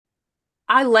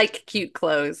I like cute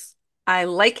clothes. I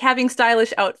like having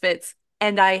stylish outfits,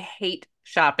 and I hate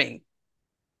shopping.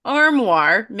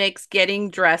 Armoire makes getting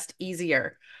dressed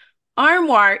easier.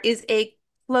 Armoire is a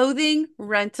clothing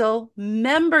rental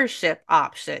membership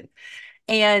option.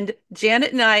 And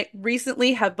Janet and I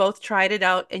recently have both tried it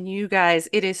out, and you guys,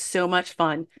 it is so much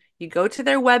fun. You go to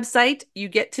their website, you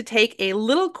get to take a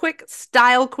little quick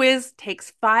style quiz,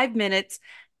 takes 5 minutes,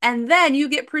 and then you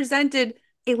get presented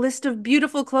a list of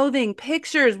beautiful clothing,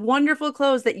 pictures, wonderful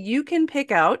clothes that you can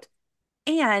pick out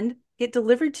and get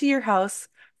delivered to your house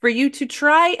for you to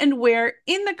try and wear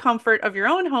in the comfort of your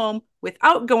own home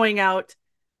without going out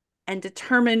and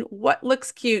determine what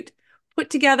looks cute, put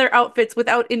together outfits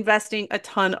without investing a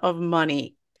ton of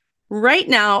money. Right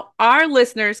now, our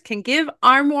listeners can give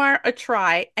Armoire a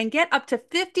try and get up to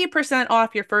 50%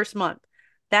 off your first month.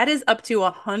 That is up to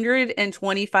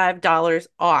 $125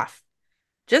 off.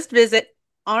 Just visit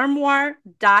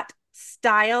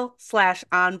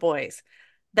armoire.style/onboys.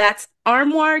 That's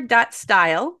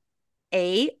armoire.style,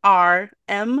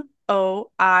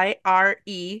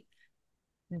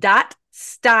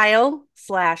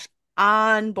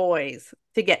 ARMOIRE.style/onboys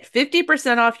to get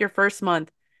 50% off your first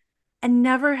month and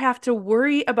never have to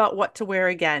worry about what to wear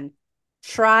again.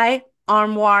 Try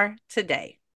Armoire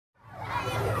today.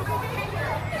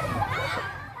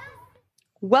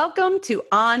 Welcome to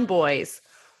On Boys,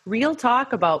 real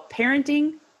talk about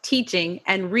parenting, teaching,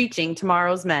 and reaching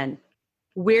tomorrow's men.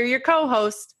 We're your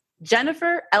co-hosts,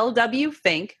 Jennifer L.W.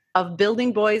 Fink of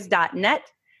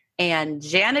buildingboys.net and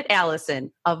Janet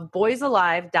Allison of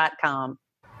boysalive.com.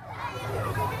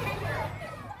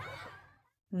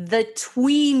 The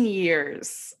tween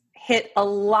years hit a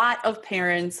lot of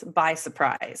parents by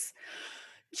surprise.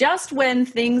 Just when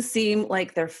things seem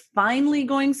like they're finally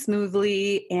going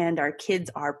smoothly and our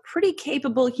kids are pretty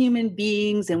capable human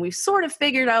beings and we've sort of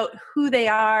figured out who they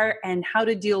are and how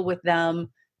to deal with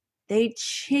them, they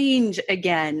change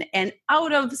again. And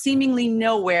out of seemingly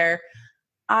nowhere,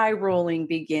 eye rolling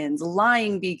begins,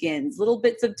 lying begins, little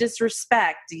bits of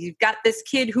disrespect. You've got this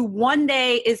kid who one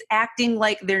day is acting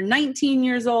like they're 19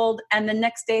 years old and the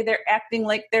next day they're acting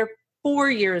like they're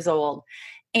 4 years old.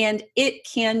 And it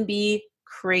can be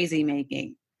crazy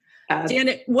making.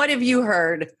 Janet, what have you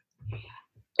heard?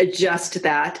 Just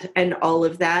that and all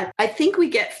of that. I think we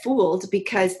get fooled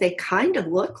because they kind of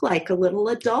look like a little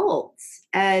adults.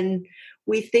 And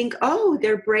we think, oh,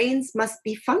 their brains must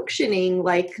be functioning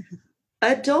like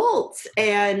adults.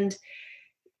 And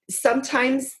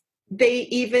sometimes they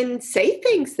even say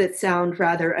things that sound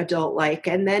rather adult-like.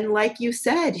 And then, like you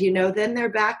said, then they're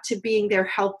back to being their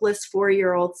helpless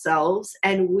 4-year-old selves.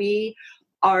 And we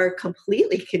are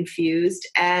completely confused.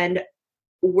 And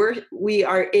we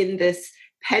are in this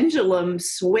pendulum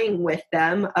swing with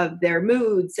them of their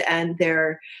moods and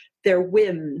their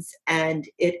whims, and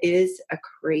it is a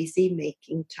crazy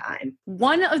making time.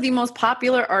 One of the most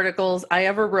popular articles I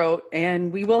ever wrote,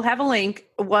 and we will have a link,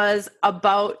 was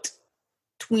about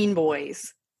Tween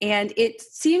Boys. And it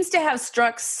seems to have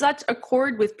struck such a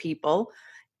chord with people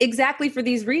exactly for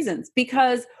these reasons,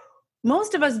 because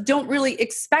most of us don't really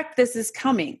expect this is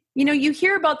coming. You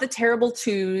hear about the terrible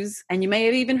 2s, and you may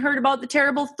have even heard about the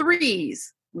terrible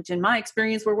 3s, which in my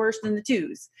experience were worse than the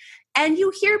 2s. And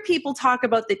you hear people talk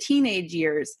about the teenage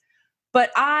years, but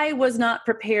I was not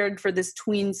prepared for this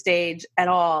tween stage at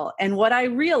all. And what I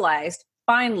realized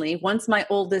finally, once my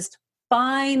oldest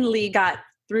finally got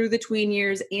through the tween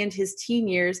years and his teen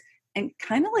years and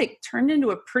kind of like turned into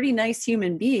a pretty nice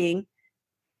human being,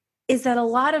 is that a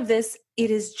lot of this, it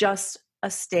is just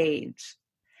a stage.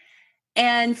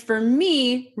 And for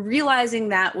me, realizing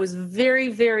that was very,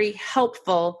 very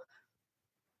helpful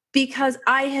because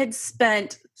I had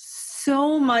spent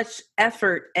so much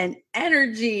effort and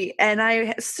energy and I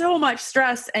had so much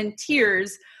stress and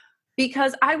tears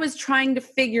because I was trying to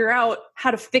figure out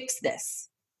how to fix this.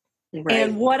 Right.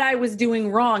 And what I was doing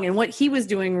wrong and what he was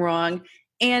doing wrong.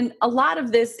 And a lot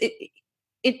of this,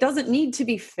 it doesn't need to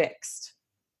be fixed.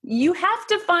 You have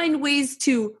to find ways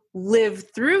to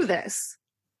live through this.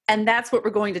 And that's what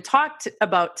we're going to talk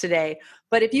about today.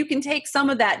 But if you can take some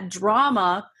of that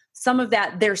drama, some of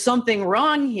that there's something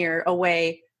wrong here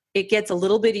away, it gets a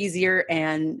little bit easier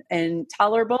and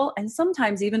tolerable and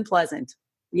sometimes even pleasant.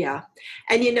 Yeah.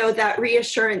 And that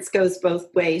reassurance goes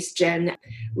both ways, Jen.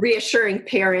 Reassuring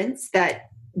parents that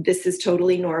this is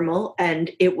totally normal and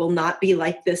it will not be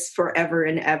like this forever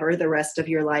and ever the rest of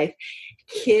your life.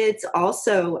 Kids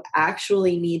also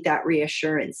actually need that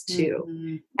reassurance too.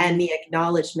 Mm-hmm. And the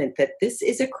acknowledgement that this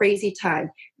is a crazy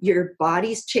time. Your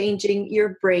body's changing,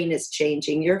 your brain is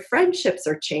changing, your friendships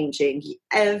are changing,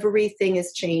 everything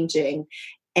is changing.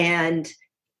 And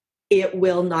it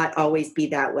will not always be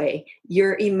that way.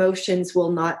 Your emotions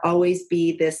will not always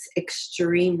be this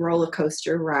extreme roller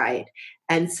coaster ride.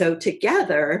 And so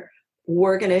together,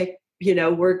 we're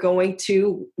going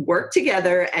to work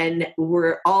together, and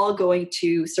we're all going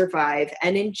to survive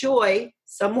and enjoy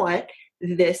somewhat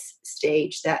this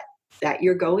stage that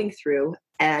you're going through.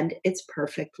 And it's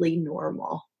perfectly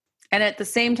normal. And at the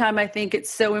same time, I think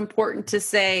it's so important to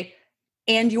say,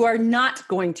 and you are not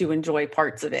going to enjoy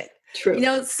parts of it.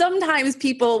 True. Sometimes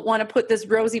people want to put this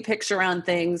rosy picture on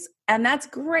things, and that's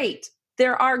great.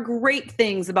 There are great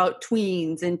things about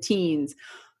tweens and teens,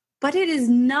 but it is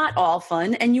not all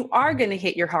fun, and you are going to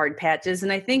hit your hard patches.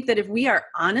 And I think that if we are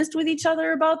honest with each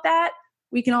other about that,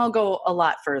 we can all go a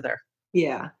lot further.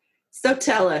 Yeah. So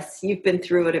tell us, you've been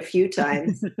through it a few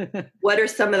times. What are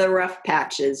some of the rough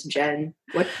patches, Jen?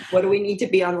 What do we need to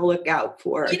be on the lookout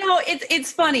for?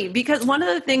 It's funny because one of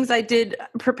the things I did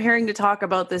preparing to talk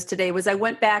about this today was I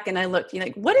went back and I looked,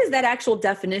 what is that actual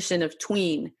definition of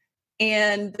tween?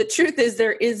 And the truth is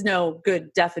there is no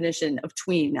good definition of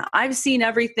tween. Now, I've seen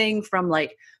everything from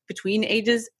like between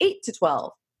ages 8 to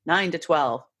 12, 9 to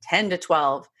 12, 10 to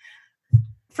 12.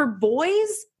 For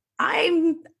boys,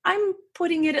 I'm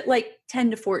putting it at like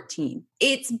 10 to 14.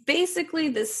 It's basically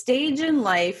the stage in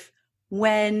life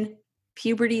when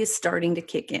puberty is starting to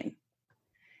kick in.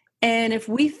 And if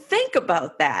we think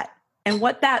about that and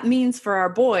what that means for our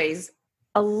boys,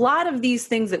 a lot of these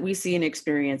things that we see and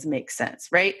experience make sense,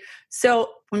 right? So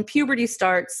when puberty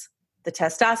starts, the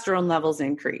testosterone levels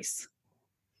increase.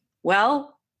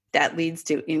 Well, that leads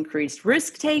to increased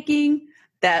risk taking.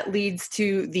 That leads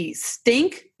to the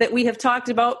stink that we have talked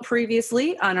about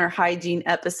previously on our hygiene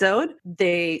episode.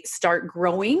 They start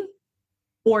growing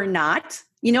or not.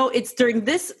 It's during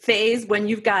this phase when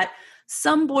you've got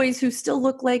some boys who still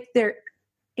look like they're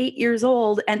 8 years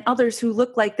old and others who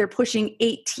look like they're pushing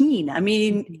 18. I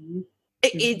mean,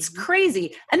 it's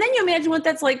crazy. And then you imagine what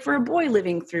that's like for a boy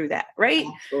living through that, right?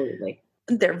 Absolutely.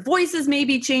 Their voices may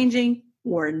be changing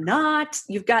or not.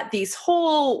 You've got these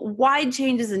whole wide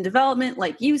changes in development.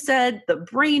 Like you said, the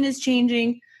brain is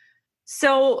changing.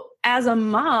 So as a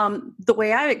mom, the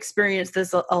way I've experienced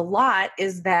this a lot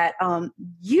is that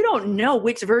you don't know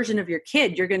which version of your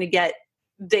kid you're going to get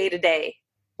day to day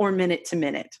or minute to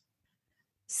minute.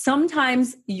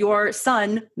 Sometimes your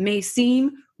son may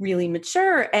seem really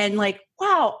mature and like,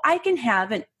 wow, I can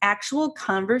have an actual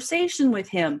conversation with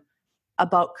him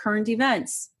about current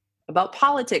events, about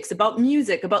politics, about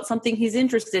music, about something he's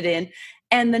interested in.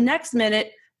 And the next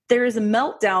minute, there is a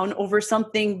meltdown over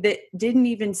something that didn't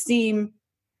even seem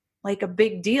like a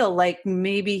big deal. Like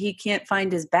maybe he can't find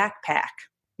his backpack.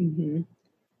 Mm-hmm.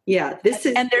 Yeah,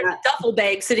 and there's a duffel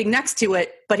bag sitting next to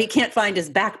it, but he can't find his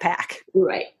backpack.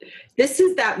 Right. This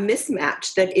is that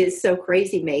mismatch that is so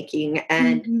crazy making.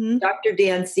 And Dr.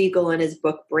 Dan Siegel in his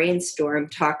book Brainstorm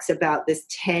talks about this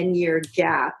 10-year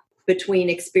gap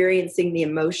between experiencing the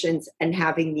emotions and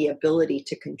having the ability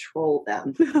to control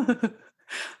them.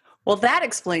 Well, that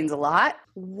explains a lot.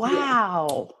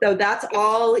 Wow. Yeah. So that's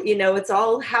all, it's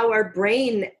all how our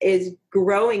brain is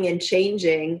growing and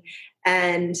changing.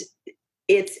 And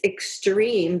it's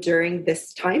extreme during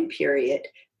this time period.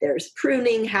 There's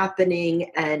pruning happening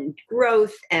and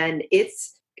growth. And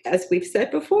it's, as we've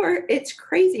said before, it's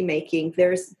crazy making.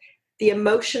 There's the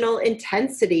emotional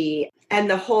intensity and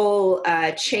the whole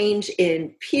change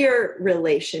in peer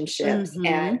relationships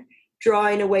and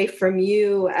drawing away from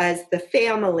you as the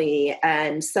family,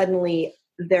 and suddenly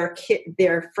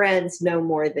their friends know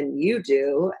more than you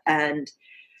do, and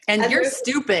you're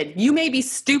stupid. You may be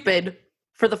stupid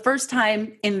for the first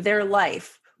time in their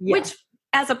life, which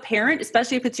as a parent,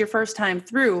 especially if it's your first time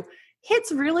through,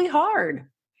 hits really hard.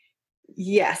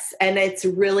 Yes, and it's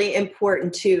really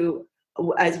important to,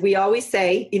 as we always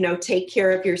say, take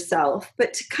care of yourself,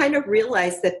 but to kind of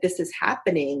realize that this is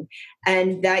happening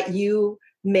and that you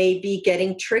may be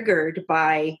getting triggered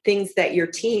by things that your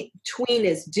tween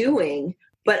is doing,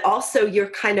 but also you're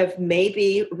kind of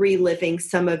maybe reliving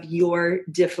some of your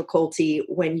difficulty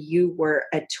when you were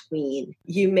a tween.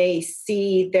 You may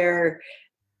see their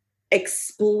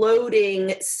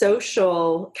exploding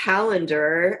social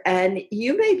calendar and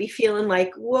you may be feeling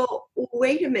like, well,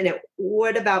 wait a minute,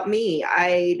 what about me?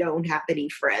 I don't have any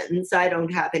friends. I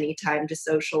don't have any time to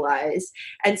socialize.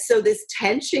 And so this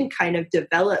tension kind of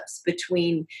develops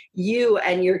between you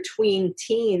and your tween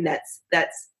teen that's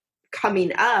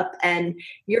coming up, and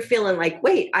you're feeling like,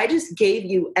 wait, I just gave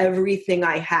you everything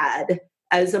I had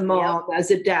as a mom, as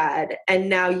a dad, and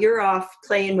now you're off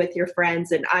playing with your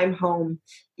friends and I'm home,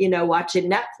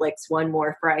 watching Netflix one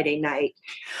more Friday night.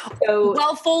 So,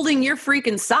 while folding your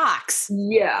freaking socks.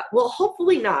 Yeah. Well,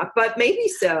 hopefully not, but maybe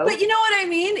so. But you know what I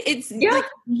mean? It's like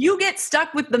you get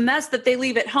stuck with the mess that they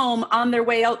leave at home on their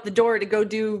way out the door to go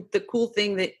do the cool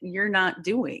thing that you're not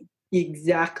doing.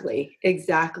 Exactly.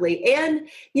 And,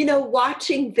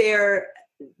 watching their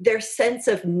sense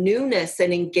of newness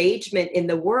and engagement in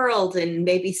the world, and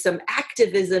maybe some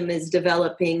activism is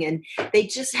developing, and they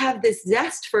just have this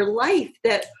zest for life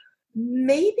that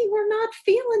maybe we're not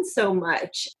feeling so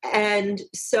much. And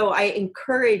so I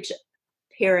encourage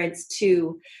parents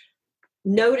to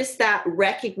notice that,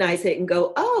 recognize it, and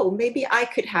go, oh, maybe I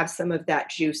could have some of that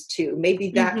juice too.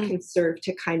 Maybe that can serve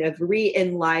to kind of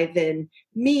re-enliven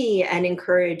me and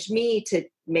encourage me to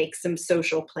make some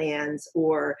social plans,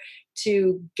 or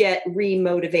to get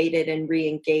re-motivated and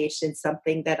re-engaged in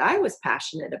something that I was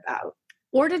passionate about.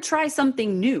 Or to try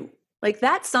something new. Like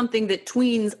that's something that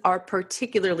tweens are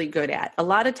particularly good at. A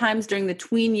lot of times during the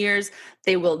tween years,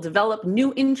 they will develop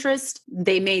new interest.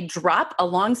 They may drop a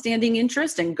longstanding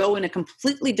interest and go in a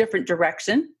completely different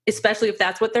direction, especially if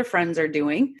that's what their friends are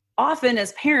doing. Often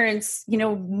as parents,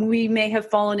 we may have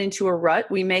fallen into a rut.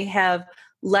 We may have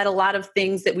let a lot of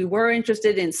things that we were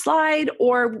interested in slide,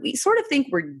 or we sort of think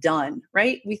we're done,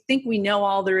 right? We think we know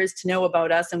all there is to know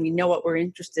about us and we know what we're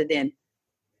interested in.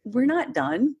 We're not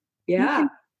done. Yeah.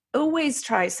 Always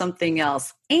try something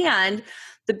else. And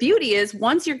the beauty is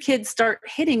once your kids start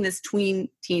hitting this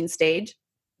teen stage,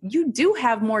 you do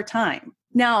have more time.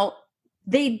 Now,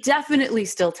 they definitely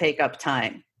still take up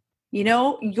time.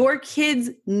 Your kids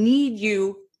need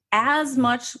you as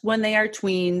much when they are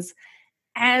tweens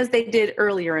as they did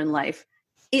earlier in life.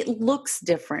 It looks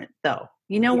different though.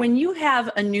 When you have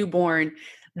a newborn,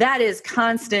 that is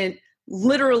constant,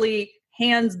 literally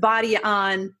hands, body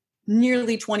on,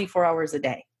 nearly 24 hours a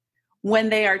day. When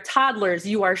they are toddlers,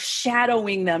 you are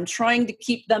shadowing them, trying to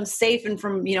keep them safe and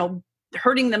from,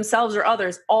 hurting themselves or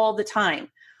others all the time.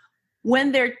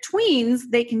 When they're tweens,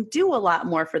 they can do a lot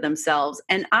more for themselves.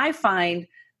 And I find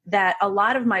that a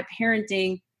lot of my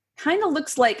parenting kind of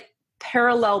looks like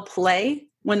parallel play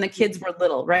when the kids were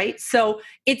little, right? So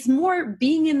it's more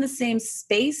being in the same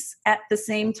space at the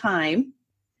same time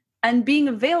and being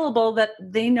available that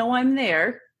they know I'm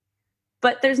there.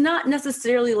 But there's not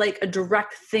necessarily like a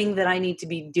direct thing that I need to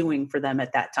be doing for them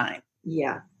at that time.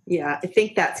 Yeah. I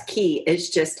think that's key. It's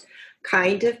just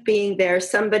kind of being there.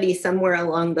 Somebody somewhere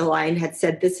along the line had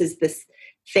said this is this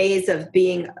phase of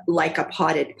being like a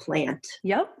potted plant.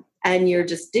 Yep. And you're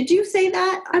just, did you say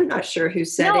that? I'm not sure who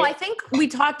said it. No, I think we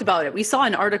talked about it. We saw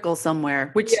an article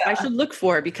somewhere, which I should look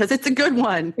for because it's a good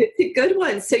one. It's a good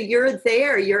one. So you're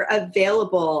there, you're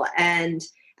available, and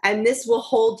this will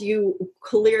hold you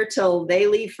clear till they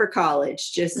leave for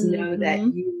college. Just know that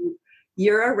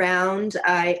you're around.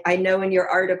 I know in your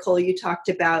article you talked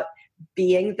about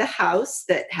being the house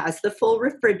that has the full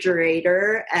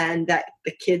refrigerator and that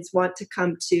the kids want to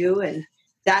come to. And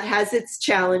that has its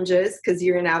challenges because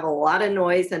you're going to have a lot of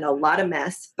noise and a lot of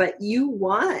mess. But you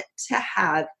want to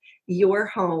have your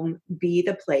home be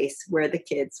the place where the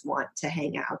kids want to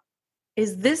hang out.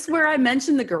 Is this where I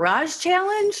mentioned the garage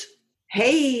challenge?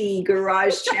 Hey,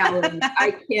 garage challenge.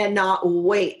 I cannot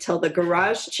wait till the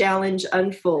garage challenge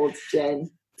unfolds,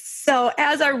 Jen. So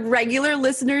as our regular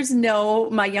listeners know,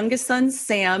 my youngest son,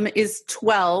 Sam, is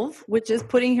 12, which is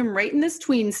putting him right in this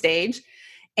tween stage.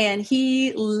 And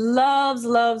he loves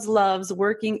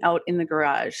working out in the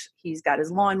garage. He's got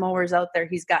his lawnmowers out there.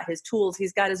 He's got his tools.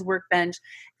 He's got his workbench.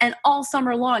 And all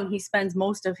summer long, he spends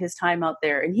most of his time out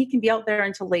there. And he can be out there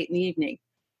until late in the evening.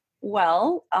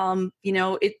 Well,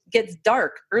 it gets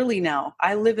dark early now.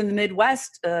 I live in the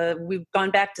Midwest. We've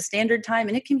gone back to standard time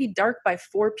and it can be dark by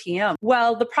 4 p.m.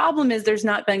 Well, the problem is there's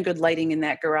not been good lighting in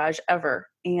that garage ever.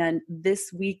 And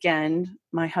this weekend,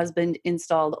 my husband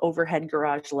installed overhead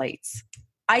garage lights.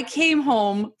 I came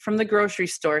home from the grocery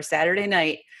store Saturday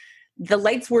night. The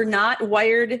lights were not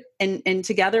wired and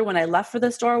together when I left for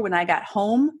the store. When I got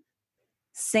home,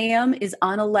 Sam is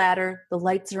on a ladder, the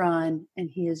lights are on, and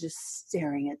he is just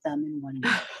staring at them in wonder.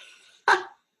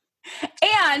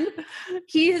 And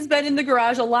he has been in the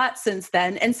garage a lot since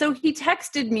then. And so he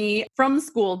texted me from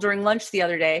school during lunch the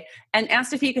other day and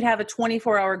asked if he could have a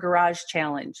 24-hour garage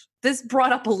challenge. This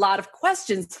brought up a lot of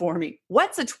questions for me.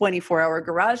 What's a 24-hour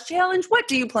garage challenge? What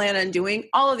do you plan on doing?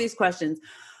 All of these questions.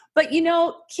 But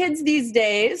kids these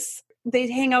days, they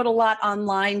hang out a lot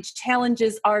online.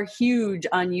 Challenges are huge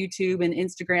on YouTube and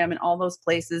Instagram and all those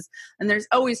places. And there's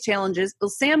always challenges. Well,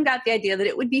 Sam got the idea that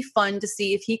it would be fun to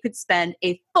see if he could spend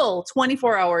a full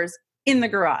 24 hours in the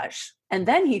garage. And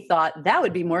then he thought that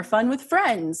would be more fun with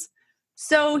friends.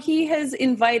 So he has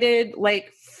invited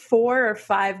like 4 or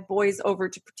 5 boys over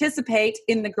to participate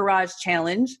in the garage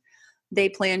challenge. They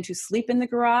plan to sleep in the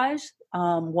garage.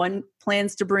 One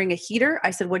plans to bring a heater.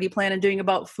 I said, what do you plan on doing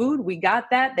about food? We got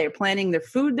that. They're planning their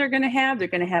food they're going to have. They're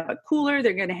going to have a cooler.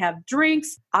 They're going to have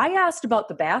drinks. I asked about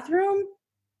the bathroom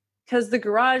because the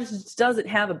garage doesn't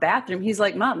have a bathroom. He's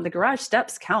like, Mom, the garage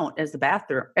steps count as the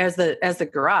bathroom, as the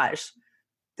garage.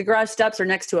 The garage steps are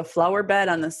next to a flower bed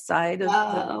on the side of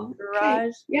the garage.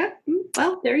 Okay. Yeah.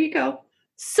 Well, there you go.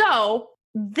 So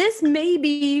this may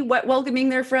be what welcoming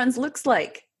their friends looks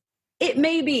like. It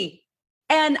may be.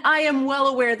 And I am well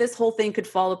aware this whole thing could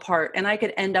fall apart and I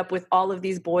could end up with all of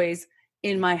these boys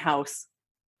in my house.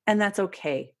 And that's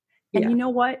okay. And you know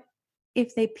what?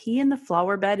 If they pee in the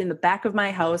flower bed in the back of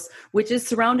my house, which is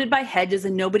surrounded by hedges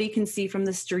and nobody can see from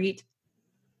the street,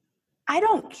 I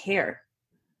don't care.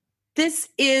 This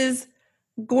is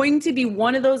going to be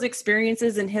one of those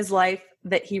experiences in his life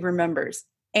that he remembers.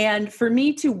 And for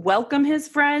me to welcome his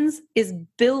friends is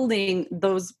building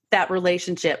that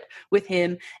relationship with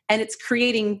him, and it's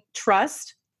creating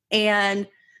trust. And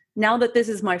now that this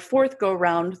is my 4th go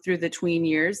round through the tween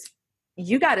years,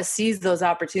 you got to seize those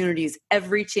opportunities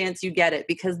every chance you get it,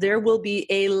 because there will be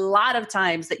a lot of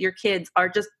times that your kids are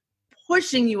just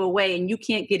pushing you away and you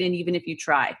can't get in even if you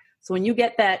try. So when you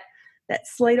get that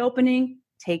slate opening,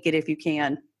 take it if you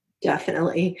can.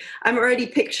 Definitely. I'm already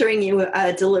picturing you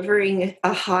delivering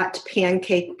a hot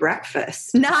pancake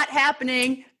breakfast. Not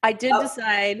happening. I did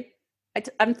decide.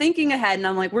 I'm thinking ahead, and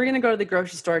I'm like, we're going to go to the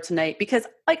grocery store tonight because,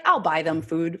 like, I'll buy them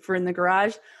food for in the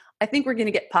garage. I think we're going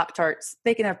to get Pop-Tarts.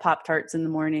 They can have Pop-Tarts in the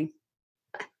morning.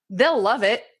 They'll love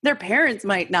it. Their parents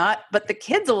might not, but the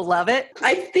kids will love it.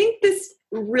 I think this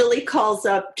really calls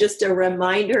up just a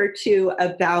reminder too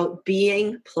about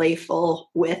being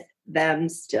playful with them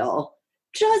still.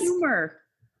 Just humor.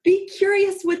 Be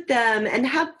curious with them and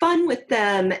have fun with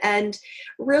them and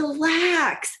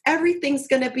relax. Everything's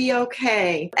going to be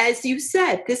okay. As you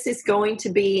said, this is going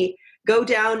to go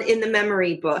down in the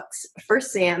memory books for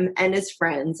Sam and his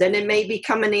friends, and it may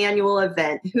become an annual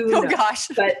event. Who knows? Oh gosh.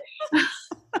 But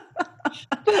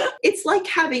it's like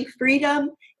having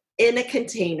freedom in a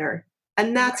container,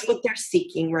 and that's what they're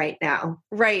seeking right now.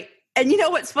 Right. And you know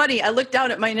what's funny? I looked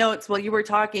down at my notes while you were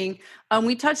talking.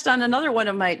 We touched on another one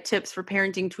of my tips for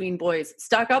parenting tween boys: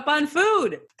 stock up on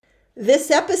food.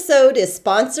 This episode is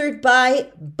sponsored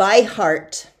by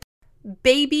Heart.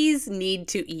 Babies need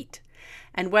to eat.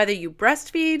 And whether you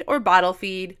breastfeed or bottle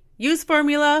feed, use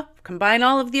formula, combine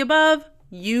all of the above,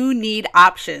 you need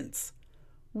options.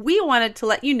 We wanted to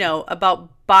let you know about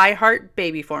Heart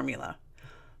baby formula.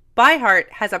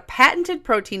 Heart has a patented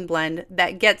protein blend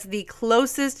that gets the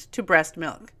closest to breast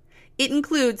milk. It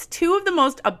includes 2 of the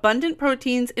most abundant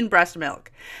proteins in breast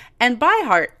milk. And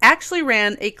Heart actually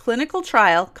ran a clinical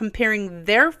trial comparing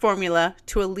their formula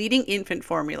to a leading infant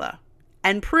formula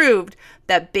and proved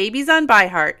that babies on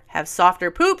Heart have softer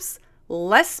poops,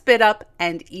 less spit up,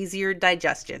 and easier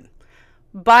digestion.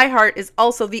 Heart is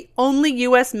also the only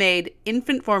US-made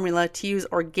infant formula to use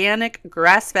organic,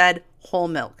 grass-fed, whole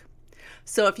milk.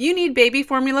 So if you need baby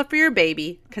formula for your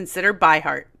baby, consider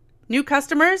Heart. New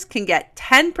customers can get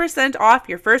 10% off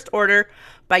your first order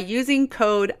by using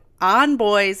code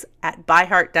ONBOYS at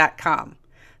byheart.com.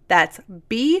 That's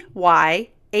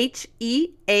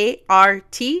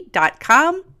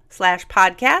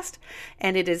byheart.com/podcast,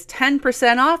 and it is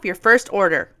 10% off your first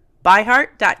order.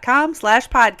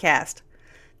 byheart.com/podcast.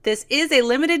 This is a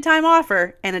limited time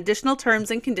offer, and additional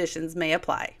terms and conditions may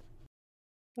apply.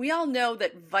 We all know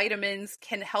that vitamins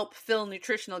can help fill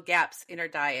nutritional gaps in our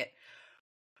diet.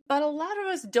 But a lot of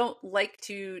us don't like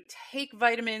to take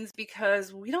vitamins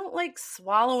because we don't like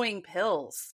swallowing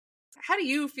pills. How do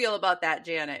you feel about that,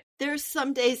 Janet? There's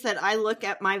some days that I look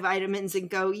at my vitamins and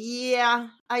go, yeah,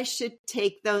 I should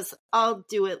take those. I'll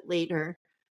do it later.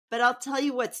 But I'll tell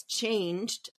you what's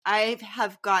changed. I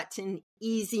have gotten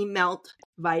Easy Melt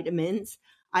vitamins.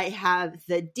 I have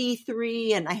the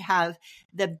D3 and I have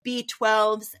the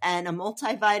B12s and a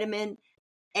multivitamin,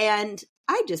 and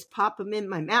I just pop them in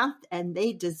my mouth and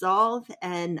they dissolve,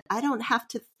 and I don't have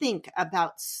to think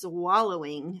about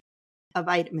swallowing a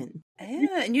vitamin.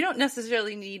 Yeah, and you don't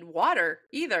necessarily need water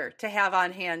either to have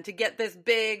on hand to get this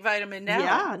big vitamin down.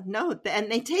 Yeah, no,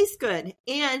 and they taste good,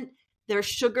 and they're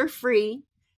sugar-free.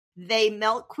 They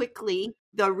melt quickly.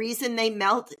 The reason they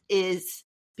melt is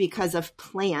because of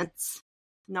plants,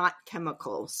 not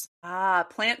chemicals.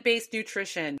 Plant-based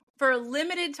nutrition. For a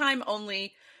limited time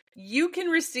only, you can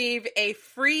receive a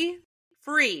free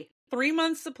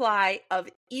 3-month supply of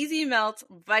Easy Melt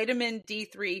Vitamin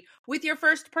D3 with your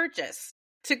first purchase.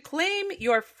 To claim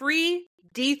your free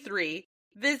D3,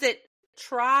 visit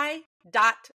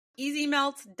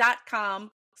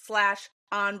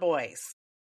try.easymelts.com/onboys.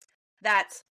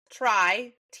 That's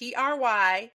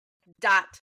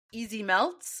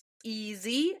try.easymelts,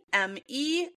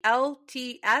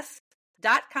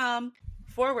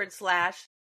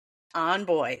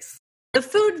 EZMELTS.com/onboys. The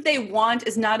food they want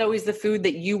is not always the food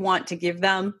that you want to give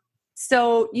them.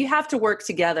 So you have to work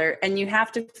together and you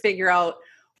have to figure out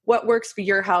what works for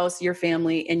your house, your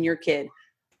family, and your kid.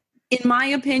 In my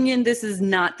opinion, this is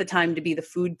not the time to be the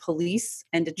food police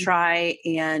and to try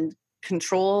and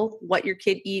control what your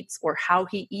kid eats or how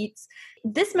he eats.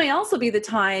 This may also be the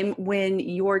time when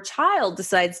your child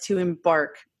decides to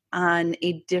embark on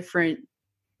a different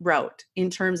route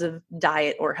in terms of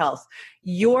diet or health.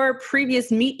 Your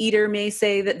previous meat eater may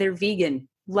say that they're vegan.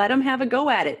 Let them have a go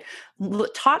at it.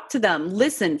 Talk to them,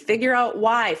 listen, figure out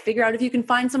why, figure out if you can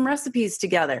find some recipes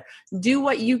together. Do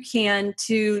what you can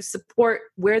to support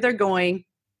where they're going,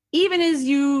 even as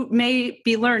you may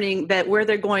be learning that where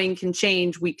they're going can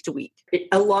change week to week.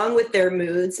 Along with their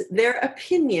moods, their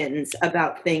opinions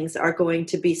about things are going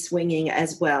to be swinging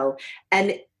as well.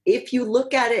 And if you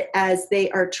look at it as they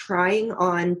are trying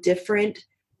on different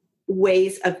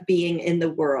ways of being in the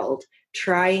world,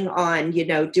 trying on,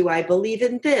 do I believe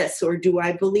in this or do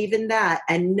I believe in that?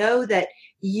 And know that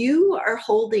you are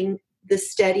holding the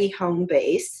steady home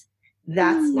base.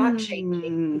 That's not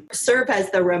changing. Serve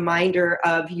as the reminder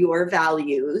of your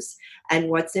values and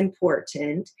what's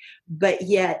important, but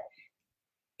yet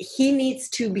he needs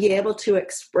to be able to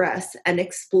express and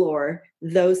explore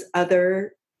those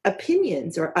other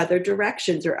opinions or other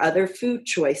directions or other food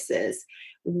choices,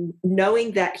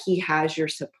 knowing that he has your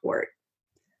support.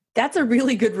 That's a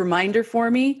really good reminder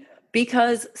for me,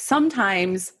 because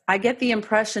sometimes I get the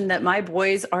impression that my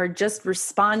boys are just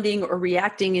responding or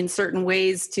reacting in certain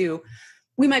ways to,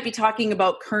 we might be talking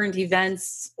about current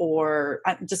events or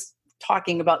just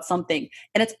talking about something.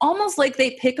 And it's almost like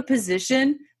they pick a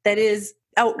position that is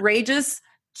outrageous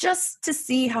just to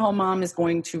see how mom is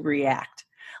going to react.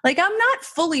 Like, I'm not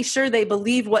fully sure they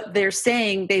believe what they're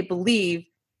saying they believe.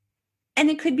 And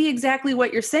it could be exactly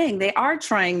what you're saying. They are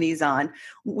trying these on.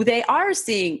 They are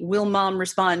seeing, will mom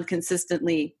respond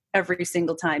consistently every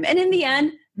single time? And in the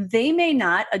end, they may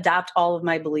not adopt all of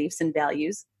my beliefs and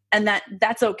values, and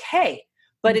that's okay.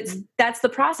 But that's the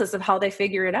process of how they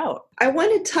figure it out. I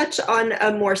want to touch on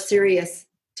a more serious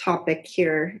topic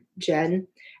here, Jen,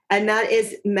 and that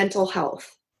is mental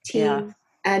health, teen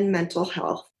and mental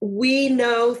health. We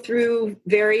know through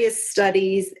various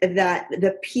studies that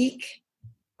the peak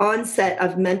onset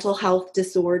of mental health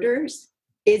disorders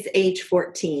is age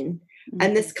 14.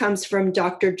 And this comes from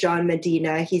Dr. John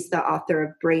Medina. He's the author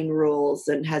of Brain Rules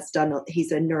and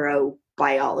he's a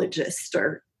neurobiologist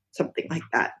or something like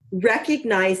that.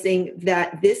 Recognizing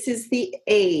that this is the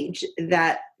age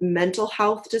that mental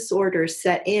health disorders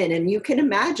set in. And you can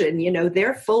imagine,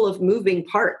 they're full of moving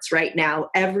parts right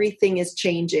now. Everything is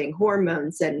changing,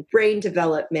 hormones and brain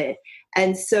development.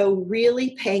 And so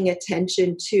really paying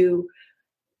attention to,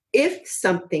 if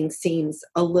something seems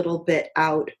a little bit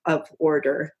out of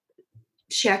order,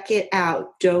 check it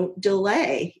out. Don't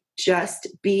delay. Just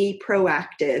be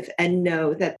proactive and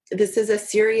know that this is a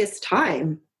serious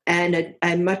time and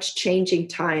a much changing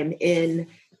time in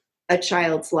a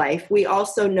child's life. We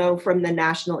also know from the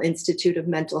National Institute of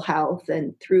Mental Health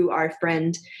and through our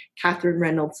friend Catherine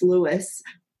Reynolds Lewis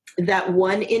that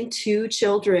 1 in 2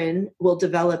 children will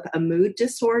develop a mood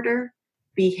disorder,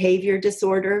 behavior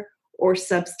disorder, or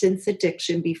substance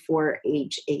addiction before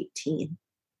age 18.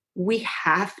 We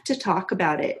have to talk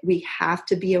about it. We have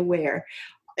to be aware.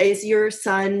 Is your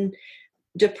son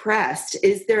depressed?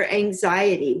 Is there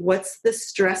anxiety? What's the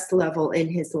stress level in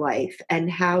his life?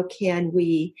 And how can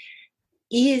we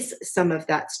ease some of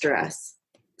that stress?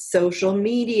 Social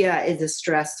media is a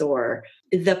stressor.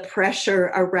 The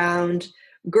pressure around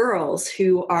girls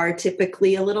who are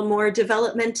typically a little more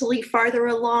developmentally farther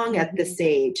along at this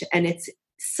age, and it's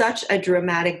such a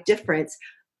dramatic difference.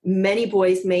 Many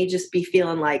boys may just be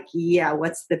feeling like,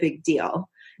 what's the big deal?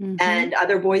 And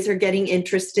other boys are getting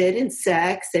interested in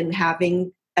sex and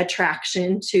having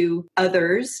attraction to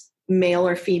others, male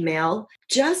or female.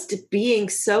 Just being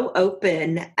so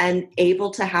open and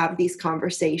able to have these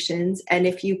conversations. And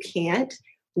if you can't,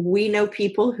 we know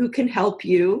people who can help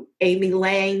you. Amy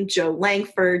Lang, Joe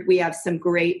Langford, we have some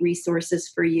great resources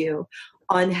for you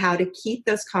on how to keep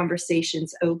those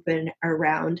conversations open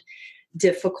around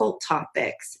difficult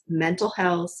topics, mental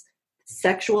health,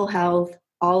 sexual health,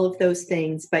 all of those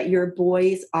things. But your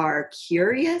boys are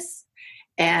curious,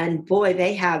 and boy,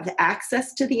 they have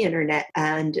access to the internet,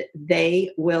 and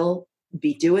they will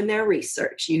be doing their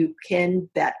research. You can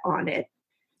bet on it.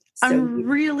 I'm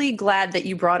really glad that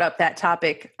you brought up that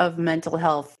topic of mental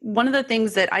health. One of the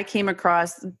things that I came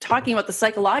across talking about the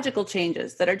psychological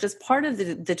changes that are just part of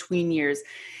the tween years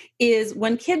is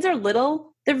when kids are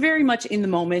little, they're very much in the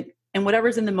moment, and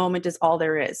whatever's in the moment is all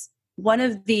there is. One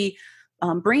of the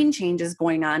brain changes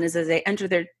going on is as they enter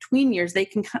their tween years, they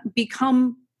can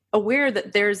become aware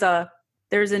that there's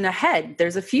an ahead,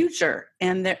 there's a future,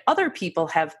 and that other people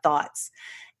have thoughts.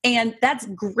 And that's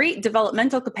great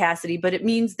developmental capacity, but it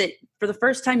means that for the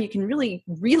first time, you can really,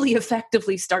 really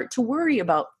effectively start to worry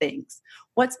about things.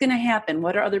 What's going to happen?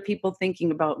 What are other people thinking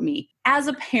about me? As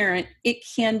a parent, it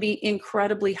can be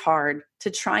incredibly hard to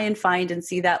try and find and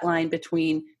see that line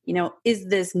between, is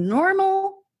this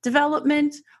normal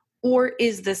development or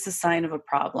is this a sign of a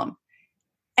problem?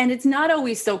 And it's not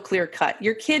always so clear cut.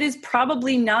 Your kid is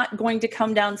probably not going to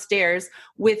come downstairs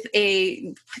with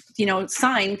a,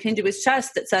 sign pinned to his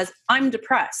chest that says, I'm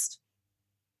depressed.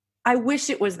 I wish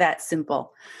it was that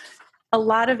simple. A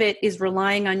lot of it is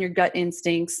relying on your gut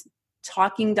instincts,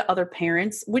 talking to other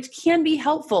parents, which can be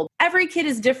helpful. Every kid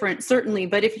is different, certainly,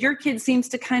 but if your kid seems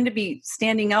to kind of be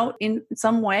standing out in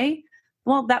some way,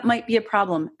 well, that might be a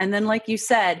problem. And then, like you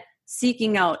said,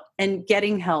 seeking out and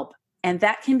getting help. And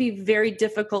that can be very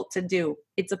difficult to do.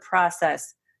 It's a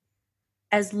process.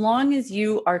 As long as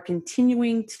you are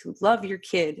continuing to love your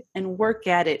kid and work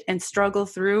at it and struggle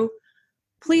through,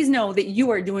 please know that you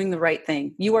are doing the right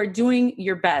thing. You are doing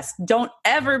your best. Don't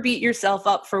ever beat yourself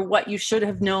up for what you should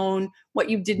have known, what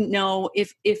you didn't know,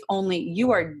 if only. You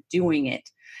are doing it.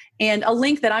 And a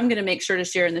link that I'm going to make sure to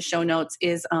share in the show notes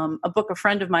is a book a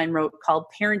friend of mine wrote called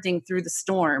Parenting Through the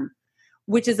Storm,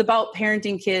 which is about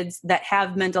parenting kids that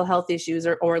have mental health issues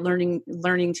or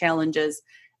learning challenges,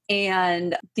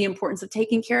 and the importance of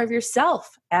taking care of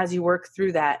yourself as you work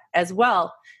through that as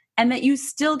well. And that you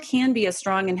still can be a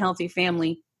strong and healthy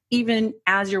family, even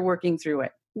as you're working through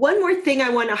it. One more thing I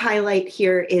want to highlight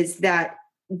here is that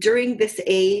during this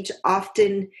age,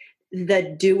 often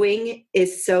the doing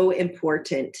is so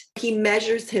important. He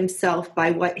measures himself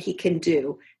by what he can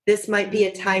do. This might be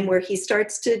a time where he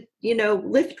starts to,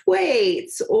 lift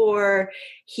weights, or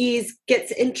he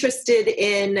gets interested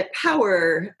in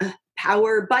power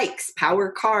bikes,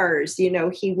 power cars. He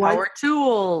wants power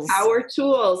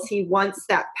tools. He wants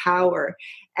that power,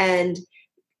 and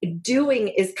doing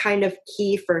is kind of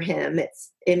key for him. It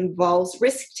involves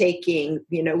risk taking.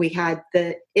 We had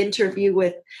the interview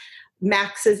with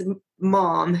Max's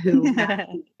mom, who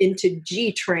into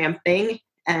G tramping,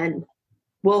 and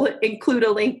we'll include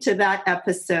a link to that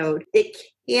episode. It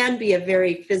can be a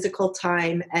very physical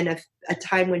time, and a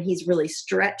time when he's really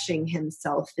stretching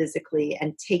himself physically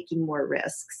and taking more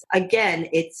risks. Again,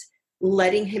 it's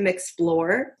letting him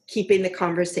explore, keeping the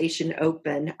conversation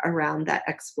open around that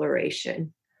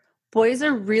exploration. Boys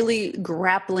are really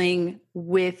grappling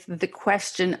with the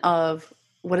question of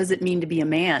what does it mean to be a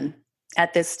man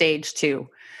at this stage too.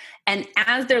 And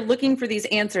as they're looking for these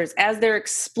answers, as they're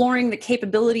exploring the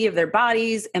capability of their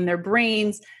bodies and their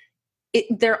brains,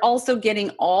 they're also getting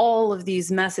all of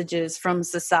these messages from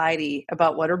society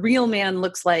about what a real man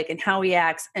looks like and how he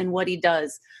acts and what he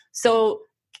does. So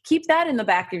keep that in the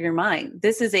back of your mind.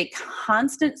 This is a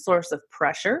constant source of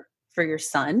pressure for your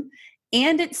son.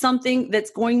 And it's something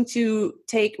that's going to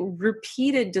take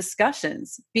repeated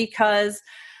discussions because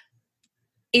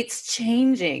it's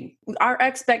changing. Our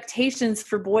expectations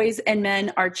for boys and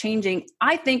men are changing,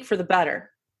 I think, for the better.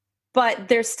 But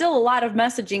there's still a lot of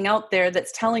messaging out there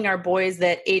that's telling our boys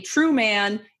that a true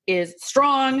man is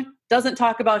strong, doesn't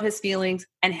talk about his feelings,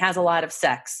 and has a lot of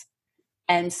sex.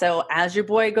 And so as your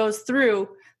boy goes through,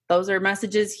 those are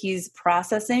messages he's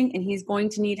processing, and he's going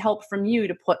to need help from you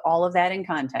to put all of that in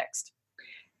context.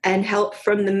 And help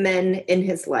from the men in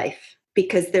his life,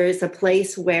 because there is a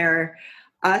place where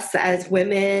us as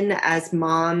women, as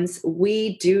moms,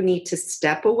 we do need to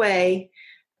step away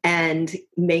and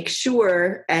make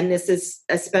sure, and this is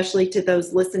especially to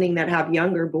those listening that have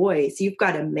younger boys, you've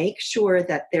got to make sure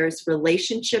that there's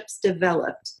relationships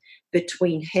developed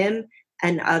between him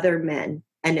and other men.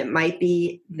 And it might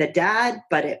be the dad,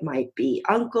 but it might be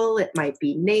uncle, it might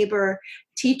be neighbor,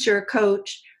 teacher,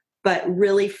 coach, but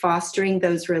really fostering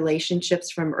those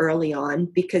relationships from early on,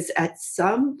 because at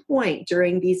some point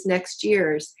during these next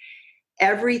years,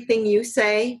 everything you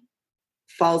say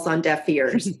falls on deaf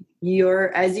ears.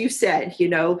 You're, as you said,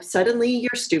 suddenly you're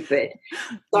stupid.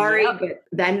 Sorry, yep. But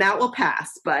then that will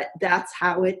pass. But that's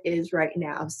how it is right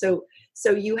now. So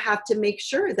you have to make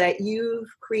sure that you've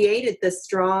created this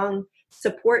strong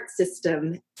support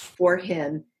system for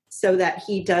him, so that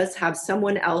he does have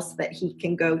someone else that he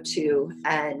can go to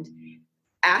and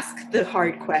ask the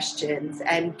hard questions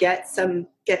and get some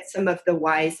of the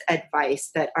wise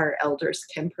advice that our elders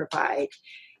can provide.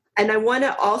 And I want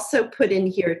to also put in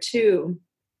here too,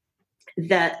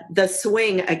 that the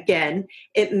swing, again,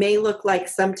 it may look like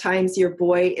sometimes your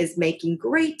boy is making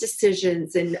great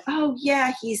decisions and, oh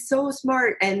yeah, he's so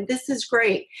smart and this is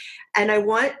great. And I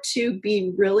want to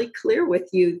be really clear with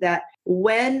you that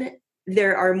when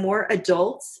there are more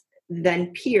adults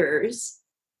than peers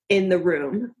in the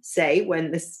room, say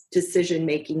when this decision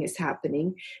making is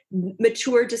happening,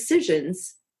 mature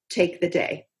decisions take the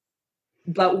day.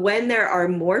 But when there are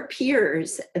more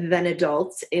peers than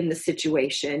adults in the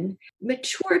situation,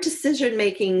 mature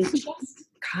decision-making just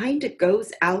kind of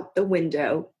goes out the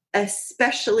window,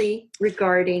 especially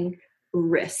regarding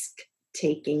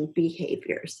risk-taking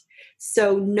behaviors.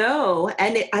 So know,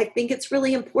 and I think it's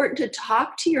really important to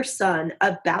talk to your son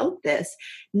about this.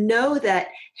 Know that,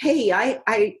 hey, I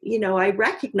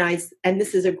recognize, and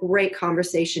this is a great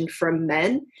conversation from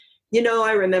men.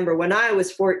 I remember when I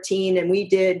was 14 and we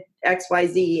did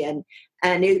XYZ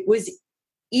and it was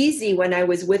easy when I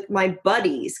was with my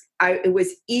buddies. It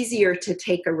was easier to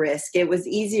take a risk. It was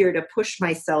easier to push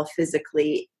myself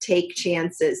physically, take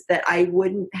chances that I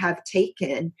wouldn't have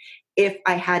taken if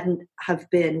I hadn't have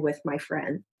been with my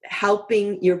friend.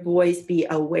 Helping your boys be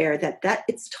aware that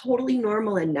it's totally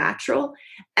normal and natural,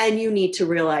 and you need to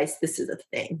realize this is a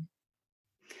thing.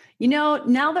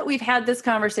 Now that we've had this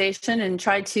conversation and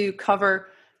tried to cover,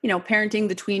 parenting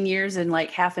the tween years in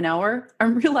like half an hour,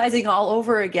 I'm realizing all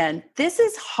over again, this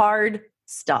is hard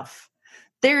stuff.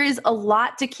 There is a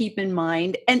lot to keep in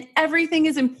mind and everything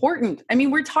is important. I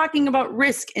mean, we're talking about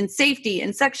risk and safety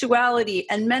and sexuality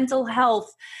and mental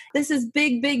health. This is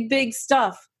big, big, big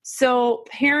stuff. So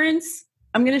parents,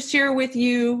 I'm going to share with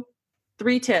you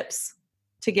 3 tips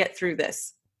to get through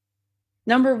this.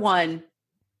 Number 1,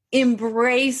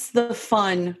 embrace the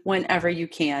fun whenever you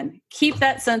can. Keep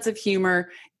that sense of humor.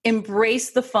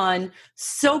 Embrace the fun.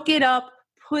 Soak it up.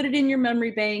 Put it in your memory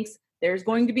banks. There's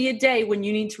going to be a day when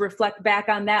you need to reflect back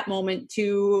on that moment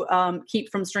to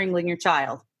keep from strangling your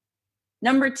child.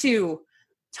 Number 2,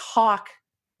 talk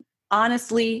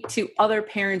honestly to other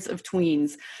parents of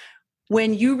tweens.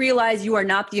 When you realize you are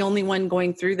not the only one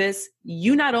going through this,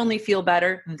 you not only feel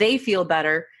better, they feel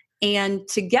better. And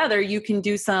together you can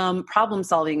do some problem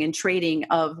solving and trading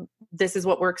of this is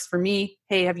what works for me.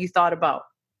 Hey, have you thought about?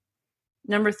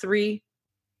 Number 3,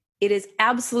 it is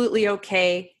absolutely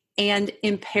okay and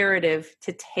imperative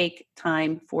to take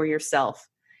time for yourself.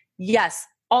 Yes,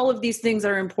 all of these things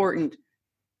are important.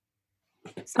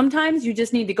 Sometimes you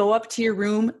just need to go up to your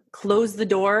room, close the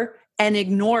door, and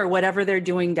ignore whatever they're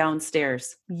doing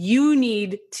downstairs. You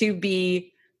need to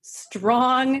be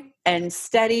strong and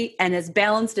steady and as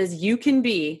balanced as you can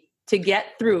be to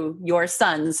get through your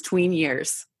son's tween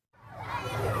years.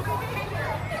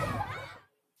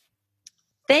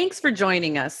 Thanks for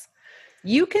joining us.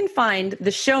 You can find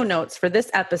the show notes for this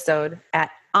episode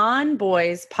at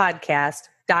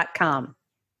onboyspodcast.com.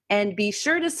 And be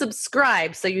sure to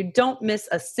subscribe so you don't miss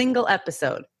a single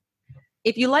episode.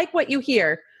 If you like what you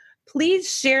hear,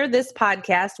 please share this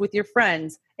podcast with your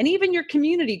friends, and even your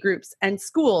community groups and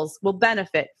schools will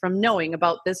benefit from knowing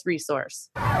about this resource.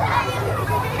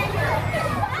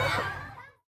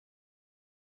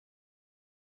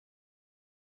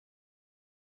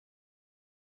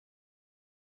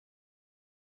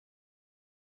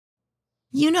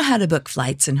 You know how to book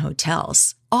flights and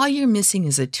hotels. All you're missing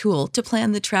is a tool to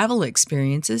plan the travel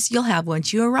experiences you'll have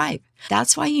once you arrive.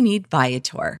 That's why you need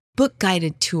Viator. Book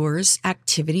guided tours,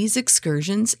 activities,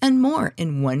 excursions, and more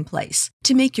in one place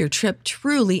to make your trip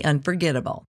truly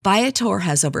unforgettable. Viator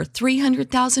has over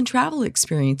 300,000 travel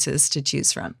experiences to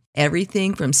choose from.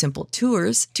 Everything from simple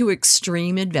tours to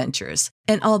extreme adventures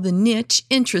and all the niche,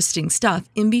 interesting stuff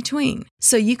in between.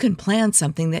 So you can plan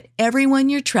something that everyone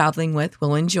you're traveling with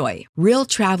will enjoy. Real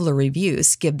traveler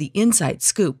reviews give the inside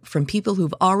scoop from people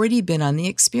who've already been on the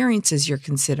experiences you're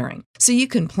considering. So you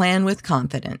can plan with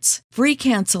confidence. Free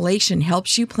cancellation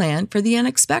helps you plan for the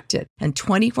unexpected. And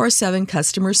 24/7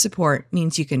 customer support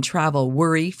means you can travel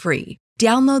worry-free.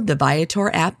 Download the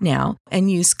Viator app now and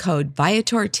use code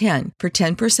Viator10 for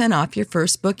 10% off your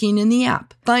first booking in the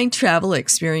app. Find travel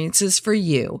experiences for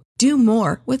you. Do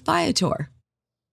more with Viator.